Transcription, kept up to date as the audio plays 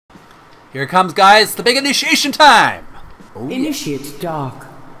Here it comes, guys. The big initiation time. Oh, Initiate Dark.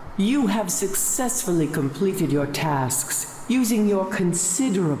 You have successfully completed your tasks using your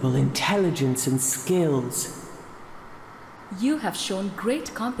considerable intelligence and skills. You have shown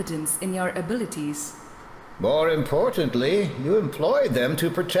great competence in your abilities. More importantly, you employed them to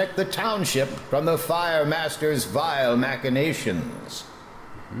protect the township from the Fire Master's vile machinations.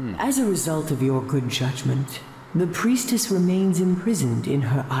 As a result of your good judgment, the priestess remains imprisoned in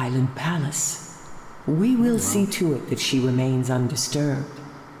her island palace. We will see to it that she remains undisturbed,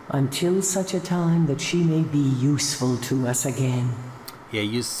 until such a time that she may be useful to us again. Yeah,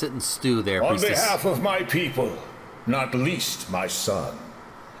 you sit and stew there, On priestess. behalf of my people, not least my son,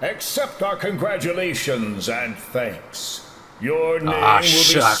 accept our congratulations and thanks. Your name will be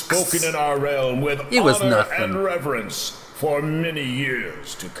spoken in our realm with honor and reverence for many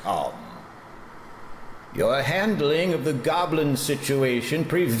years to come. Your handling of the goblin situation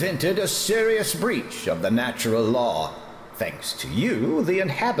prevented a serious breach of the natural law. Thanks to you, the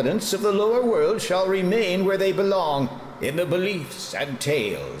inhabitants of the lower world shall remain where they belong, in the beliefs and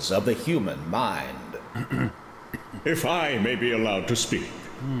tales of the human mind. If I may be allowed to speak,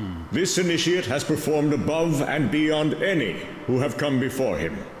 this initiate has performed above and beyond any who have come before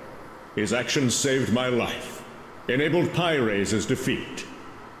him. His actions saved my life, enabled Pyrase's defeat,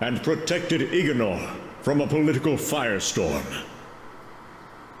 and protected Ignor from a political firestorm.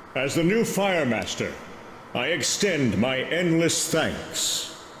 As the new Fire Master, I extend my endless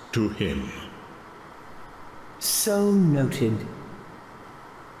thanks to him. So noted.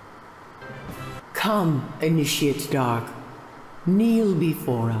 Come, Initiate Dark. Kneel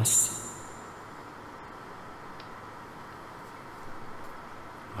before us.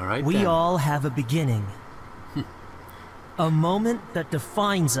 All right, we then. all have a beginning. A moment that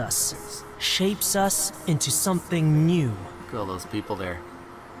defines us, shapes us into something new. Look at all those people there.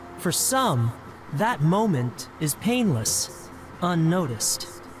 For some, that moment is painless, unnoticed.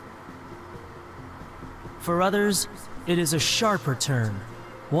 For others, it is a sharper turn,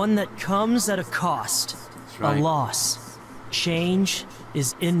 one that comes at a cost, a loss. Change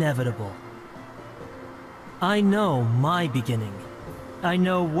is inevitable. I know my beginning. I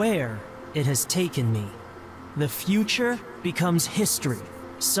know where it has taken me. The future becomes history,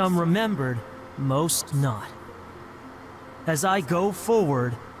 some remembered, most not. As I go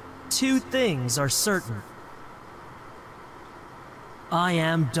forward, two things are certain. I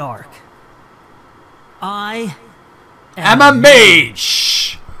am dark. I am a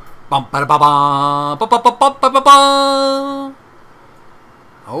mage! Bum, ba, da, ba, ba, ba, ba, ba, ba, ba, ba.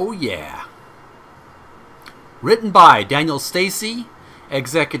 Oh yeah. Written by Daniel Stacy,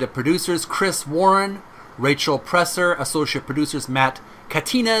 executive producers Chris Warren, Rachel Presser, associate producers Matt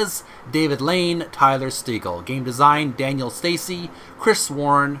Katinas, David Lane, Tyler Stiegel. Game design Daniel Stacy, Chris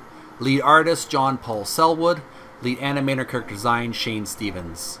Warren, lead artist John Paul Selwood, lead animator character design Shane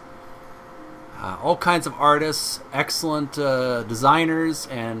Stevens. All kinds of artists, excellent designers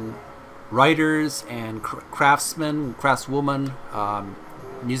and writers and craftsmen, craftswomen,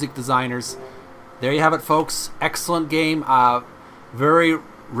 music designers. There you have it, folks. Excellent game. Very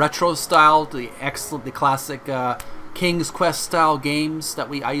retro style, the classic King's Quest style games that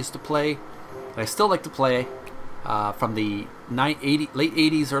I used to play. I still like to play from the late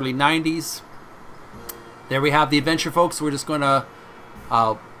 80s, early 90s. There we have the adventure, folks. We're just going to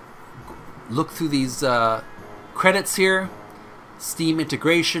look through these credits here. Steam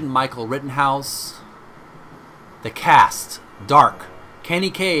integration, Michael Rittenhouse. The cast, Dark, Kenny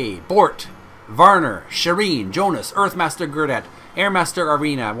K, Bort, Varner, Shireen, Jonas, Earthmaster Gurdet, Airmaster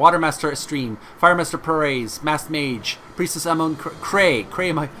Arena, Watermaster Stream, Firemaster Perez, Masked Mage, Priestess Amon Cray,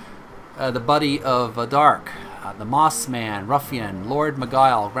 the buddy of Dark, the Moss Man, Ruffian, Lord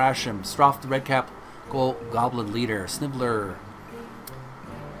Magile, Grasham, Stroff the Redcap, Goblin Leader, Snibbler,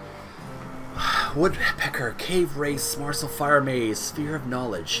 Woodpecker, Cave Race, Marcel Fire Maze, Sphere of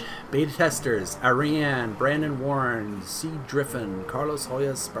Knowledge, Beta Testers, Ariane, Brandon Warren, C. Driffin, Carlos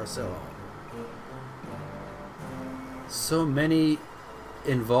Hoyas Barcelo. So many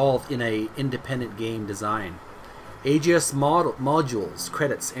involved in a independent game design. Modules,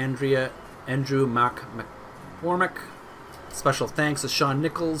 credits, Andrew McCormick. Special thanks to Sean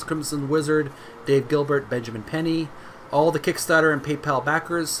Nichols, Crimson Wizard, Dave Gilbert, Benjamin Penny, all the Kickstarter and PayPal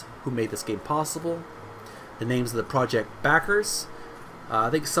backers who made this game possible. The names of the project backers. I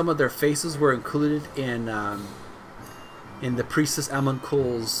think some of their faces were included in the Priestess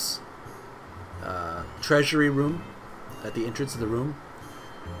Amonkul's treasury room at the entrance of the room.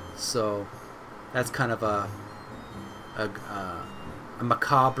 So that's kind of a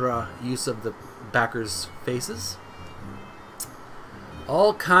macabre use of the backers' faces.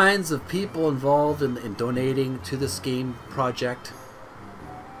 All kinds of people involved in donating to this game project.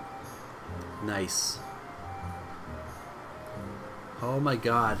 Nice. Oh my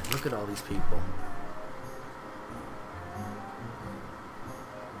god, look at all these people.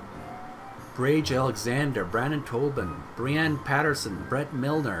 Brage Alexander, Brandon Tobin, Brian Patterson, Brett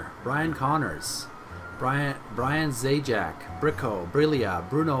Milner, Brian Connors, Brian Zajac, Bricko, Brilia,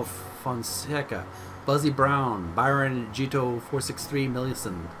 Bruno Fonseca, Buzzy Brown, Byron Gito 463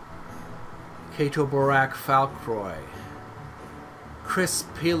 Millison, Kato Borak Falcroy, Chris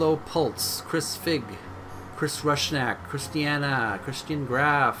Palo Pultz, Chris Fig, Chris Rushnak, Christian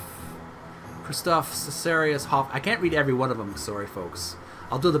Graff, Christoph Cesarius Hoff. I can't read every one of them, sorry folks.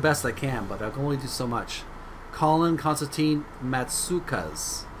 I'll do the best I can, but I can only do so much. Colin Constantine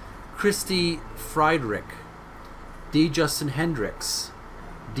Matsukas, Christy Friedrich, D. Justin Hendricks,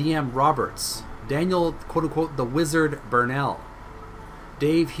 D.M. Roberts, Daniel, quote-unquote, the Wizard Burnell,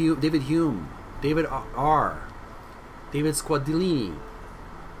 David Hume, David R., David Squadilini,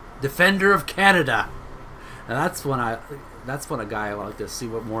 Defender of Canada. And that's when a guy I like to see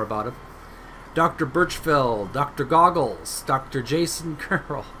what more about him. Dr. Birchfield, Dr. Goggles, Dr. Jason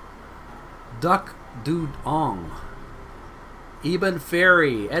Curl, Duck Dude Ong, Eben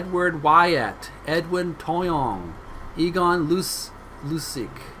Ferry, Edward Wyatt, Edwin Toyong, Egon Lusik,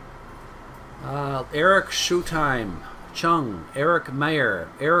 Eric Showtime, Chung, Eric Meyer,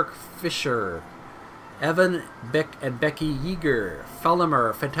 Eric Fisher, Evan Beck and Becky Yeager,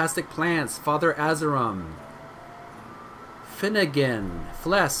 Fellimer, Fantastic Plants, Father Azarum, Finnegan,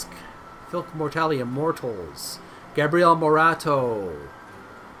 Flesk, Filk Mortali Immortals, Gabriel Morato,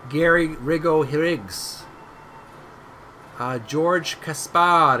 Gary Rigo Higgs, George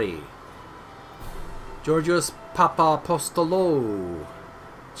Kaspari, Georgios Papapostolou,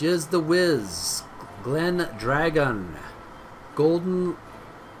 Jiz the Wiz, Glenn Dragon, Golden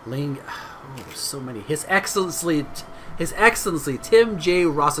Ling. Oh, there's so many. His Excellency Tim J.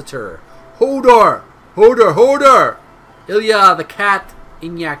 Rossiter, Hodor, Ilya the Cat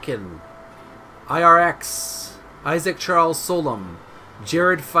Inyakin, IRX, Isaac Charles Solom,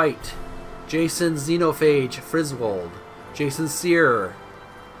 Jared Fight, Jason Xenophage Friswold, Jason Sear,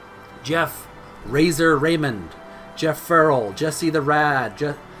 Jeff Razor Raymond, Jeff Farrell, Jesse the Rad,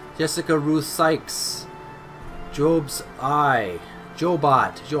 Jessica Ruth Sykes, Job's Eye,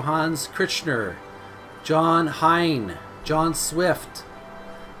 Jobot, Johannes Kritchner, John Hine, John Swift,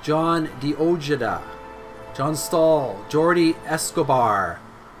 John Diojeda, John Stahl, Jordi Escobar,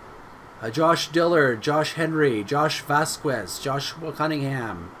 Josh Dillard, Josh Henry, Josh Vasquez, Joshua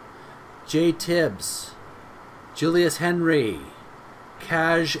Cunningham, Jay Tibbs, Julius Henry,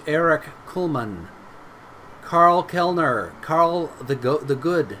 Kaj Eric Kuhlman, Carl Kellner, Carl the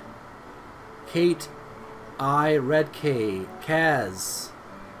Good, Kate I. Redkay, Kaz,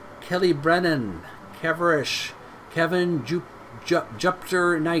 Kelly Brennan, Keverish, Kevin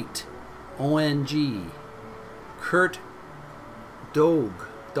Jupiter Knight, ONG, Kurt Dog,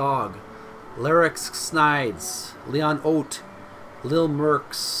 Lyrics Snides, Leon Oat, Lil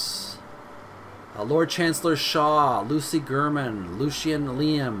Merks, Lord Chancellor Shaw, Lucy Gurman, Lucian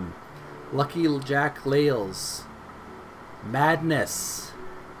Liam, Lucky Jack Lales, Madness,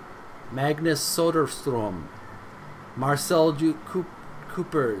 Magnus Soderstrom, Marcel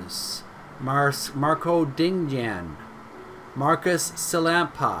Coopers, Marco Dingjan, Marcus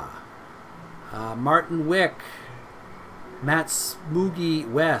Silampa, Martin Wick, Matt Smoogie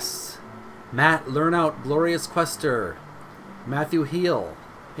West, Matt Learnout Glorious Quester, Matthew Hale,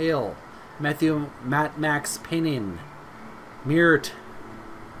 Matt Max Pinin, Mirt,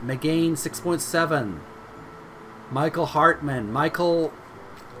 McGain 6.7, Michael Hartman, Michael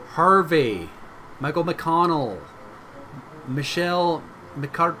Harvey, Michael McConnell, Michelle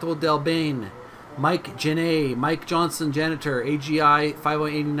McCarto Delbane, Mike Janae, Mike Johnson Janitor, AGI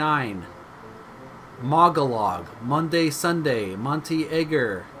 5189, Mogalog, Monday Sunday, Monty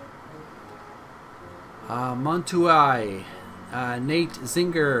Egger, Montuai, Nate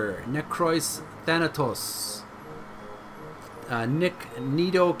Zinger, Necrois Thanatos, Nick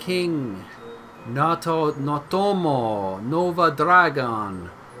Nido King, Notomo, Nova Dragon,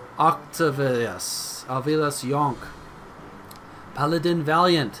 Octavius, Avilas Yonk, Paladin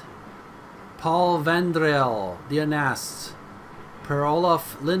Valiant, Paul Vandrel, Dianast, Per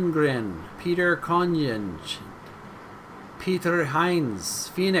Olaf Lindgren, Peter Konyanj, Peter Hines,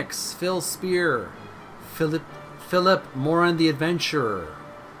 Phoenix, Phil Spear, Philip Moran the Adventurer,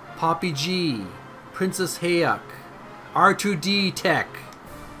 Poppy G, Princess Hayek, R2D Tech,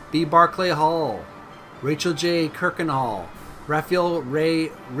 B. Barclay Hall, Rachel J. Kirkenhall, Raphael Ray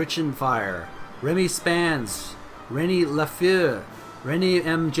Richenfire, Remy Spans, Rennie Lafeu, Rennie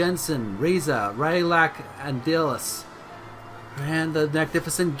M. Jensen, Reza, Rylak Andilis, and the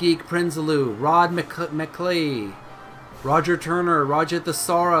Magnificent Geek Prinzaloo, Rod McClay, Roger Turner, Roger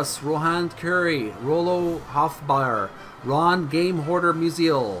Thesaurus, Rohan Curry, Rollo Hofbauer, Ron Game Hoarder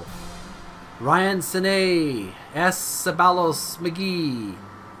Musial, Ryan Sine, S. Sabalos McGee,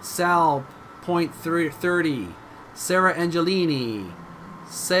 Sal Point 30, Sarah Angelini,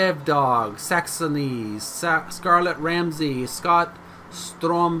 Savdog, Saxony, Scarlett Ramsey, Scott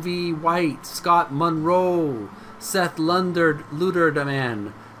Strom V. White, Scott Monroe, Seth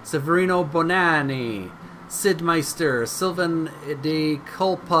Luderman, Severino Bonanni, Sid Meister, Sylvan de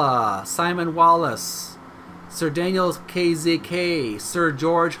Culpa, Simon Wallace, Sir Daniel KZK, Sir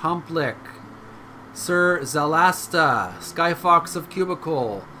George Humplick, Sir Zalasta, Skyfox of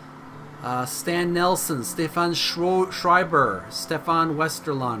Cubicle, Stan Nelson, Stefan Schreiber, Stefan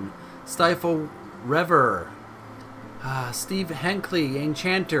Westerlund, Stifo Rever, Steve Henkley,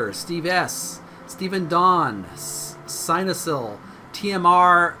 Enchanter, Steve S., Stephen Don, Sinusil,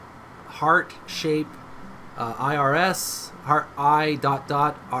 TMR, Heart Shape, IRS, Heart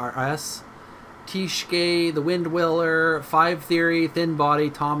I.RS, Tishke, The Windwiller, Five Theory, Thin Body,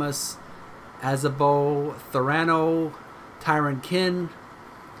 Thomas, Azabo, Thorano, Tyrant Kin,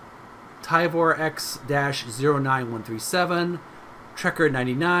 Tyvor X-09137,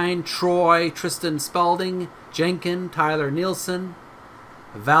 Trekker99, Troy, Tristan Spalding, Jenkin, Tyler Nielsen,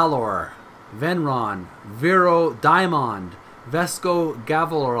 Valor, Venron, Vero Diamond, Vesco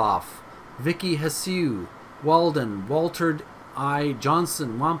Gavloroff, Vicky Hsu, Walden, Walter I.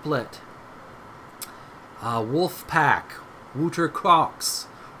 Johnson, Wamplet, Wolfpack, Wooter Cox,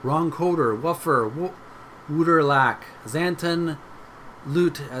 Ron Coder, Woofer, Wooterlack, Xanton,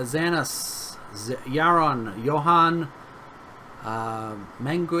 Lut, Xanas, Yaron, Johan,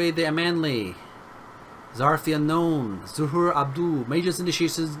 Mangue the Amanli, Zarth the Unknown, Zuhur Abdul. Mages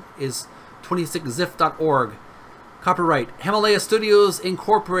Initiation is 26zif.org. Copyright Himalaya Studios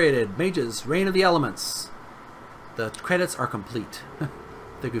Incorporated. Mages, Reign of the Elements. The credits are complete. I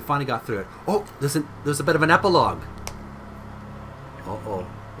think we finally got through it. Oh, there's a bit of an epilogue. Uh-oh.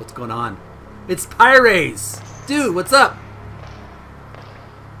 What's going on? It's Pyres! Dude, what's up?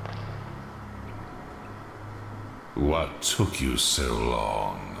 What took you so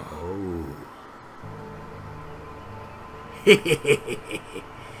long? Oh.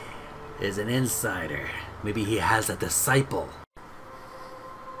 There's an insider. Maybe he has a disciple.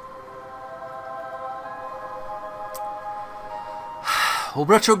 Well,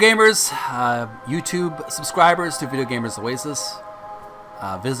 retro gamers, YouTube subscribers to Video Gamers Oasis,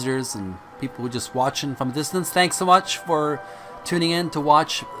 visitors and people who are just watching from a distance, thanks so much for tuning in to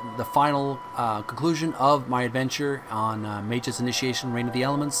watch the final conclusion of my adventure on Mage's Initiation, Reign of the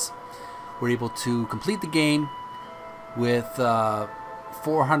Elements. We're able to complete the game with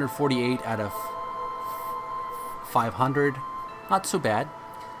 448 out of 500. Not so bad.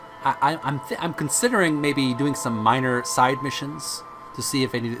 I'm considering maybe doing some minor side missions to see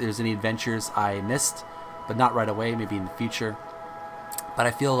if there's any adventures I missed, but not right away, maybe in the future. But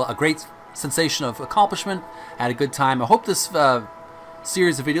I feel a great sensation of accomplishment. I had a good time. I hope this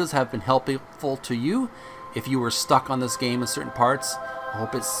series of videos have been helpful to you. If you were stuck on this game in certain parts, I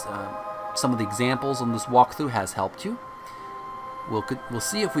hope it's some of the examples on this walkthrough has helped you. We'll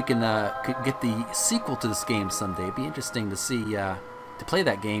see if we can get the sequel to this game someday. It'd be interesting to see to play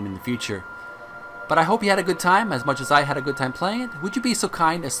that game in the future. But I hope you had a good time as much as I had a good time playing it. Would you be so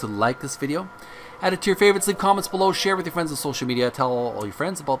kind as to like this video? Add it to your favorites, leave comments below, share with your friends on social media, tell all your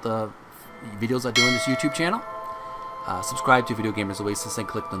friends about the videos I do on this YouTube channel. Subscribe to Video Gamers Oasis and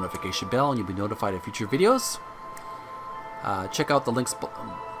click the notification bell and you'll be notified of future videos. Check out the links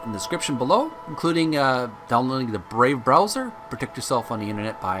in the description below, including downloading the Brave browser. Protect yourself on the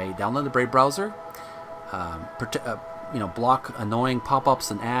internet by downloading the Brave browser. Block annoying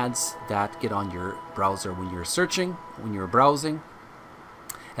pop-ups and ads that get on your browser when you're searching, when you're browsing,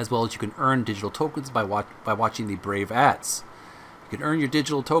 as well as you can earn digital tokens by watching the Brave ads. You can earn your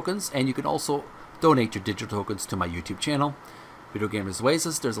digital tokens, and you can also donate your digital tokens to my YouTube channel, Video Gamers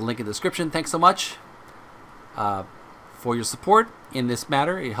Oasis. There's a link in the description. Thanks so much for your support in this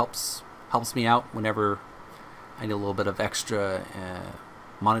matter. It helps me out whenever I need a little bit of extra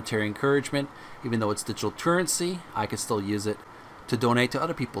monetary encouragement. Even though it's digital currency, I can still use it to donate to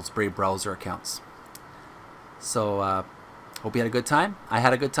other people's Brave browser accounts. So, hope you had a good time. I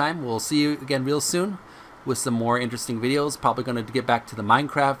had a good time. We'll see you again real soon with some more interesting videos. Probably going to get back to the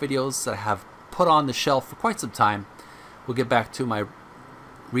Minecraft videos that I have put on the shelf for quite some time. We'll get back to my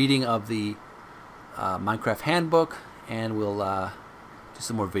reading of the Minecraft handbook, and we'll do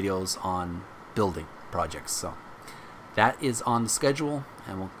some more videos on building projects. So, that is on the schedule,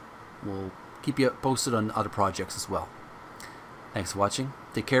 and we'll keep you posted on other projects as well. Thanks for watching.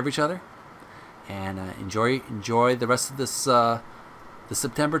 Take care of each other, and enjoy the rest of this the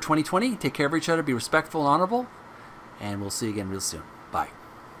September 2020. Take care of each other. Be respectful and honorable, and we'll see you again real soon. Bye.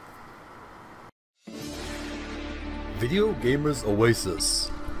 Video Gamers Oasis.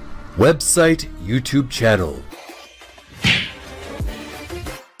 Website, YouTube channel.